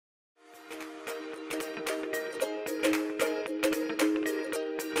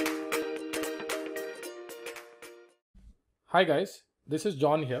Hi guys, this is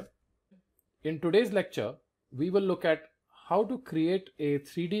John here. In today's lecture, we will look at how to create a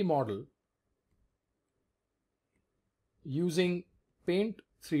 3D model using Paint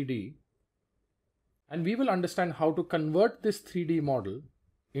 3D, and we will understand how to convert this 3D model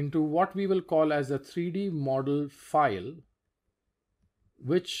into what we will call as a 3D model file,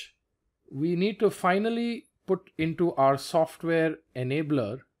 which we need to finally put into our software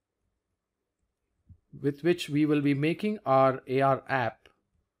enabler, with which we will be making our AR app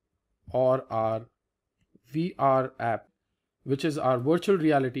or our VR app, which is our virtual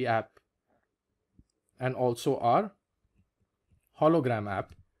reality app, and also our hologram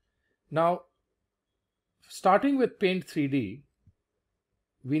app. Now, starting with Paint 3D,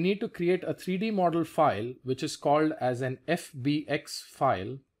 we need to create a 3D model file which is called as an Fbx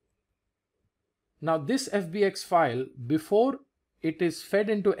file. Now this Fbx file, before it is fed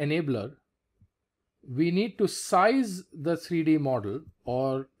into enabler, we need to size the 3D model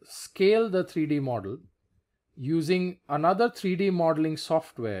or scale the 3D model using another 3D modeling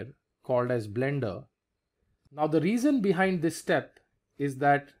software called as Blender. Now the reason behind this step is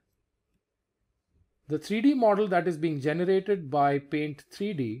that the 3D model that is being generated by Paint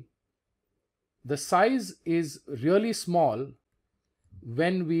 3D, the size is really small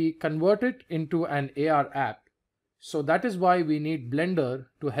when we convert it into an AR app. So that is why we need Blender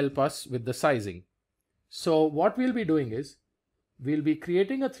to help us with the sizing. So what we'll be doing is, we'll be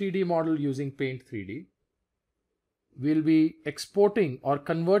creating a 3D model using Paint 3D. We'll be exporting or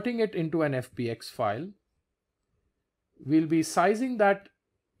converting it into an Fbx file. We'll be sizing that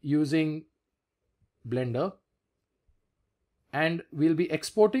using Blender, and we'll be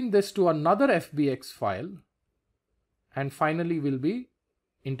exporting this to another Fbx file, and finally we'll be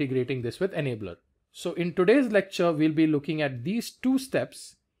integrating this with enabler. So in today's lecture, we'll be looking at these two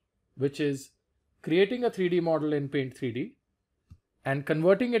steps, which is creating a 3D model in Paint 3D and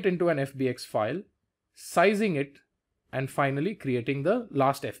converting it into an Fbx file, sizing it, and finally creating the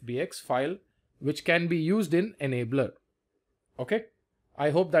last Fbx file, which can be used in enabler. Okay, I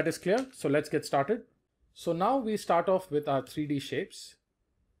hope that is clear. So let's get started. So now we start off with our 3D shapes.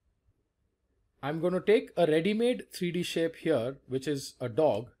 I'm going to take a ready-made 3D shape here, which is a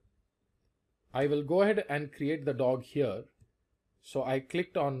dog. I will go ahead and create the dog here. So I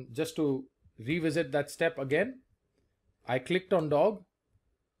clicked on, just to revisit that step again, I clicked on dog.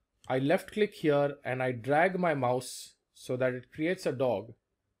 I left click here and I drag my mouse so that it creates a dog.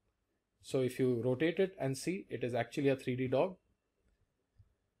 So if you rotate it and see, it is actually a 3D dog.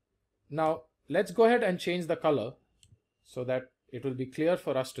 Now let's go ahead and change the color so that it will be clear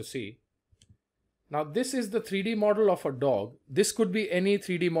for us to see. Now this is the 3D model of a dog. This could be any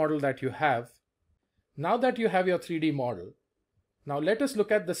 3D model that you have. Now that you have your 3D model, now let us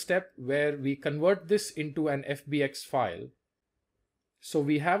look at the step where we convert this into an Fbx file. So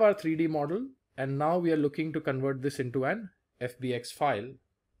we have our 3D model, and now we are looking to convert this into an Fbx file.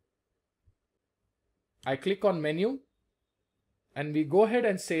 I click on menu and we go ahead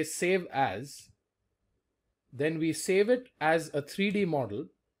and say save as. Then we save it as a 3D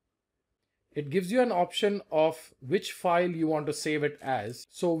model. It gives you an option of which file you want to save it as.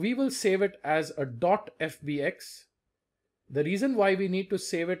 So we will save it as a .fbx. The reason why we need to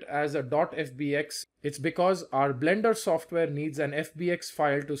save it as a .fbx, it's because our Blender software needs an Fbx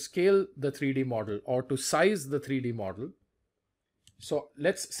file to scale the 3D model or to size the 3D model. So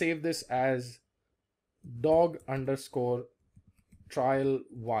let's save this as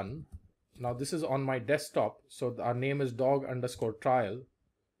dog_trial1. Now this is on my desktop, so our name is dog_trial.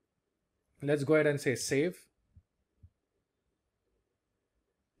 Let's go ahead and say save.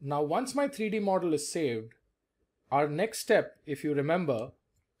 Now once my 3D model is saved, our next step, if you remember,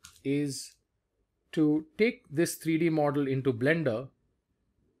 is to take this 3D model into Blender,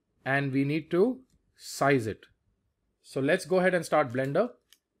 and we need to size it. So let's go ahead and start Blender.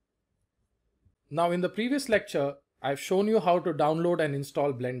 Now in the previous lecture, I've shown you how to download and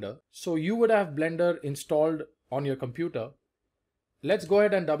install Blender. So you would have Blender installed on your computer. Let's go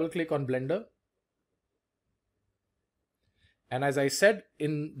ahead and double click on Blender. And as I said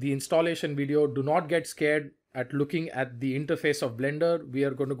in the installation video, do not get scared at looking at the interface of Blender. We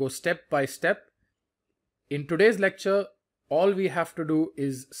are going to go step by step. In today's lecture, all we have to do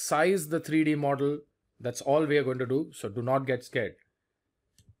is size the 3D model. That's all we are going to do. So do not get scared.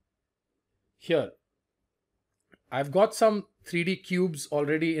 Here, I've got some 3D cubes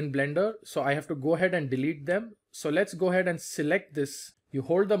already in Blender, so I have to go ahead and delete them. So let's go ahead and select this. You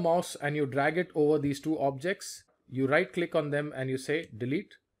hold the mouse and you drag it over these two objects. You right click on them and you say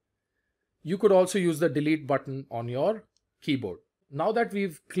delete. You could also use the delete button on your keyboard. Now that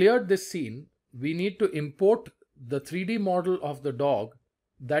we've cleared this scene, we need to import the 3D model of the dog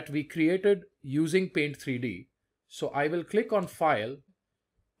that we created using Paint 3D. So I will click on File,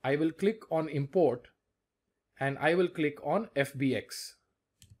 I will click on Import, and I will click on Fbx.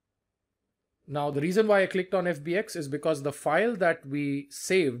 Now the reason why I clicked on Fbx is because the file that we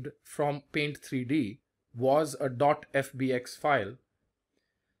saved from Paint 3D was a .fbx file.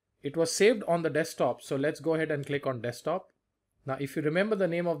 It was saved on the desktop, so let's go ahead and click on desktop. Now if you remember the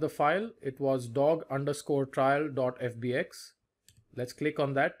name of the file, it was dog_trial.fbx. Let's click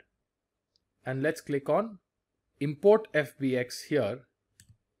on that and let's click on import fbx here.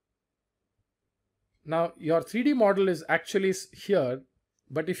 Now your 3D model is actually here,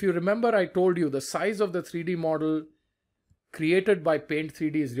 but if you remember, I told you the size of the 3D model created by Paint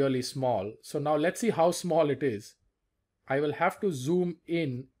 3D is really small. So now let's see how small it is. I will have to zoom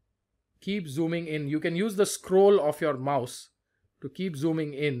in, keep zooming in. You can use the scroll of your mouse to keep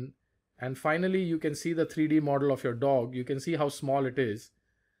zooming in, and finally you can see the 3D model of your dog. You can see how small it is.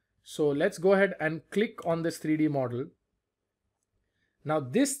 So let's go ahead and click on this 3D model. Now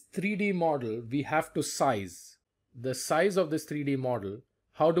this 3D model we have to size. The size of this 3D model.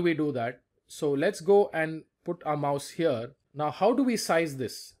 How do we do that? So let's go and put our mouse here. Now how do we size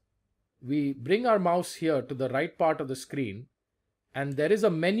this? We bring our mouse here to the right part of the screen, and there is a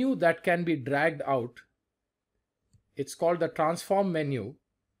menu that can be dragged out. It's called the transform menu,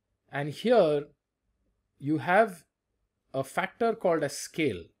 and here you have a factor called as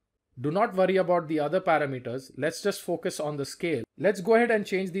scale. Do not worry about the other parameters. Let's just focus on the scale. Let's go ahead and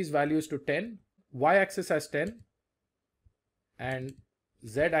change these values to 10, y-axis as 10 and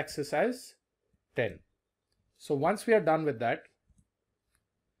z-axis as 10. So once we are done with that,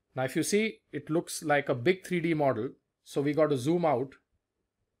 now if you see, it looks like a big 3D model. So we got to zoom out.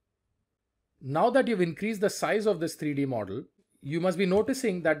 Now that you've increased the size of this 3D model, you must be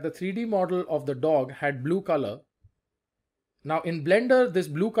noticing that the 3D model of the dog had blue color. Now in Blender, this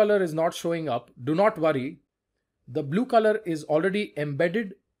blue color is not showing up. Do not worry. The blue color is already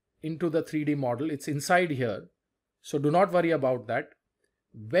embedded into the 3D model. It's inside here. So do not worry about that.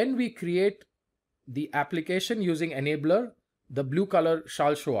 When we create the application using enabler, the blue color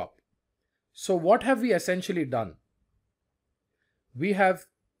shall show up. So what have we essentially done? We have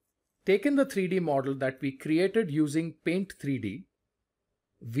taken the 3D model that we created using Paint 3D.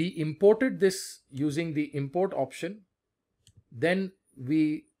 We imported this using the import option. Then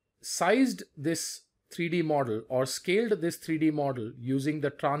we sized this 3D model or scaled this 3D model using the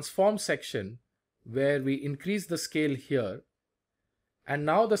transform section, where we increase the scale here. And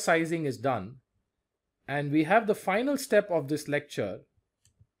now the sizing is done. And we have the final step of this lecture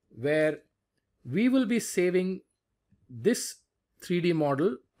where we will be saving this 3D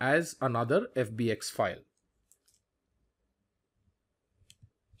model as another Fbx file.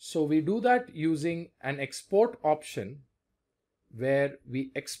 So we do that using an export option where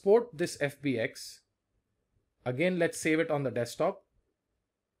we export this Fbx. Again, let's save it on the desktop.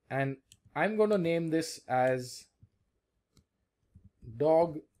 And I'm going to name this as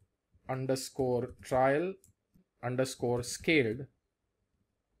dog_trial_scaled.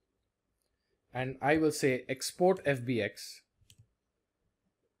 And I will say export Fbx.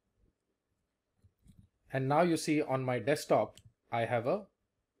 And now you see on my desktop, I have a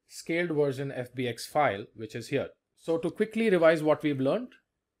scaled version Fbx file, which is here. So to quickly revise what we've learned,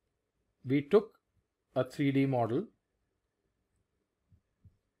 we took a 3D model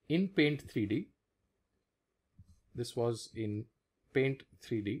in Paint 3D. This was in Paint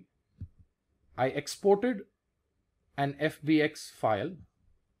 3D. I exported an Fbx file.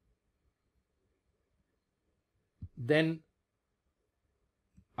 Then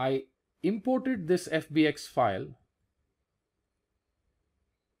I imported this Fbx file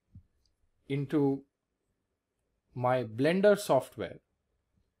into my Blender software.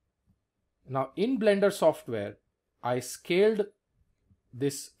 Now in Blender software, I scaled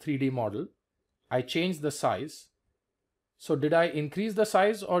this 3D model. I changed the size. So did I increase the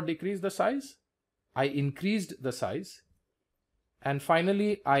size or decrease the size? I increased the size. And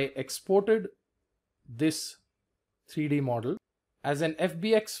finally, I exported this 3D model as an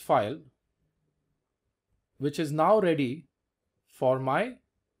Fbx file, which is now ready for my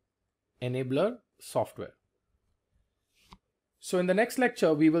enabler software. So in the next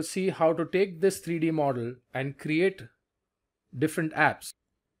lecture, we will see how to take this 3D model and create different apps.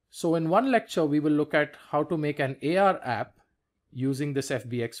 So in one lecture, we will look at how to make an AR app using this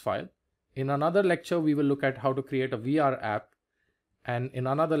Fbx file. In another lecture, we will look at how to create a VR app. And in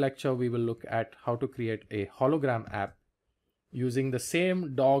another lecture, we will look at how to create a hologram app using the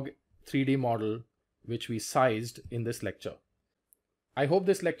same dog 3D model which we sized in this lecture. I hope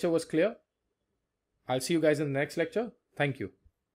this lecture was clear. I'll see you guys in the next lecture. Thank you.